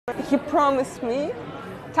He promised me,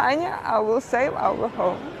 Tania, I will save our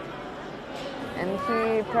home. And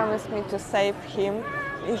he promised me to save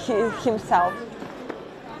himself.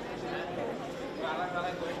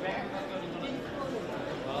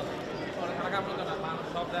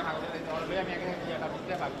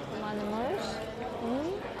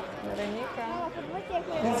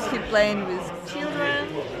 He playing with children.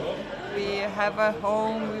 We have a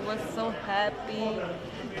home. We were so happy,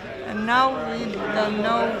 and now we don't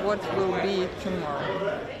know what will be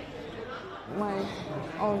tomorrow. My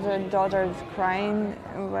older daughter is crying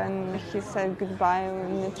when he said goodbye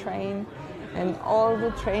in the train, and all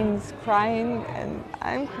the train is crying, and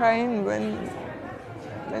I'm crying when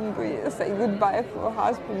we say goodbye for our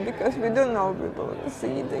husband, because we don't know if we will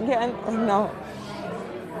see it again or no.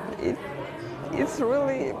 It's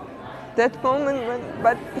really that moment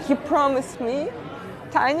but he promised me,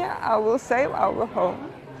 Tania, I will save our home.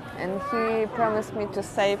 And he promised me to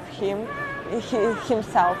save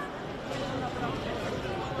himself.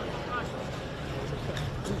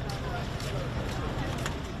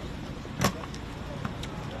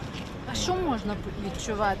 А що можна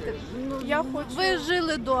відчувати? Ви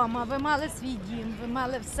жили вдома, ви мали свій дім, ви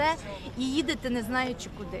мали все і їдете не знаючи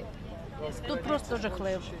куди. Тут просто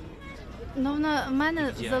жахливо. Ну, в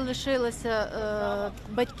мене залишилися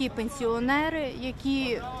батьки-пенсіонери,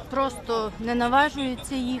 які просто не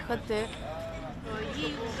наважуються їхати.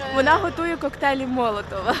 Вона готує коктейлі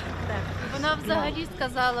Молотова. Вона взагалі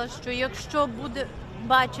сказала, що якщо буде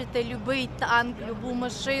бачити будь-який танк, будь-яку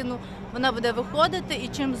машину, вона буде виходити і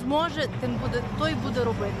чим зможе, той буде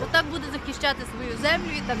робити. Отак буде захищати свою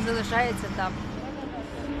землю і так залишається там.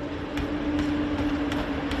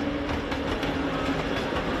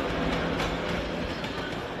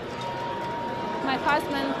 My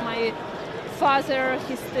husband, my father,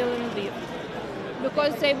 he's still in Lviv.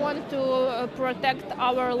 Because they want to protect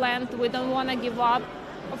our land, we don't want to give up.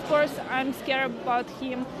 Of course, I'm scared about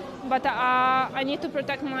him, but I need to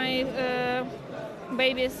protect my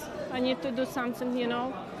babies. I need to do something, you know.